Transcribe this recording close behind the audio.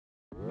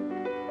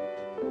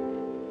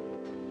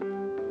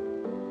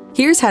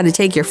Here's how to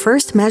take your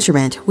first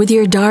measurement with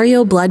your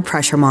Dario blood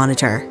pressure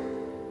monitor.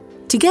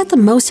 To get the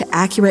most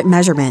accurate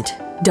measurement,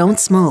 don't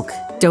smoke,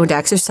 don't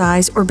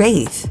exercise or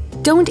bathe,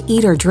 don't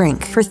eat or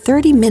drink for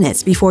 30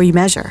 minutes before you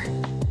measure.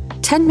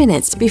 10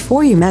 minutes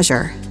before you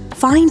measure,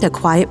 find a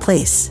quiet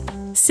place.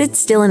 Sit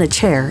still in a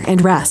chair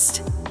and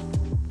rest.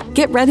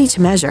 Get ready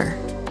to measure.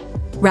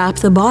 Wrap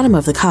the bottom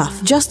of the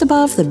cuff just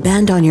above the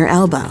bend on your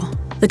elbow.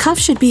 The cuff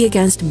should be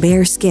against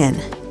bare skin,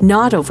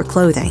 not over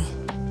clothing.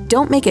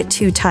 Don't make it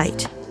too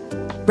tight.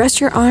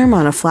 Rest your arm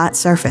on a flat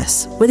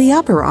surface with the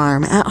upper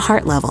arm at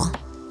heart level.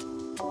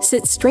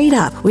 Sit straight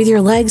up with your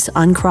legs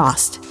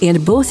uncrossed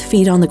and both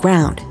feet on the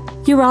ground.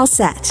 You're all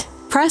set.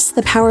 Press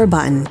the power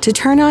button to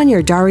turn on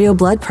your Dario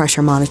blood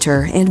pressure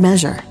monitor and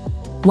measure.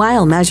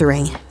 While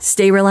measuring,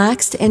 stay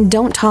relaxed and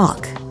don't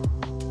talk.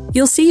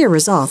 You'll see your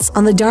results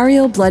on the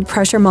Dario blood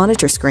pressure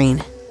monitor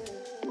screen.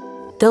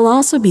 They'll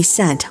also be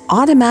sent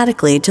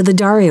automatically to the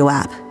Dario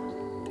app.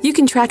 You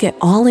can track it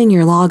all in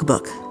your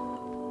logbook.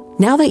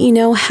 Now that you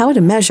know how to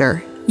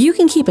measure, you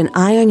can keep an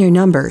eye on your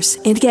numbers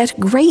and get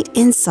great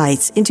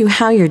insights into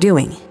how you're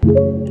doing.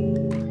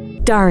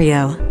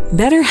 Dario,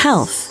 better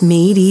health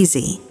made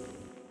easy.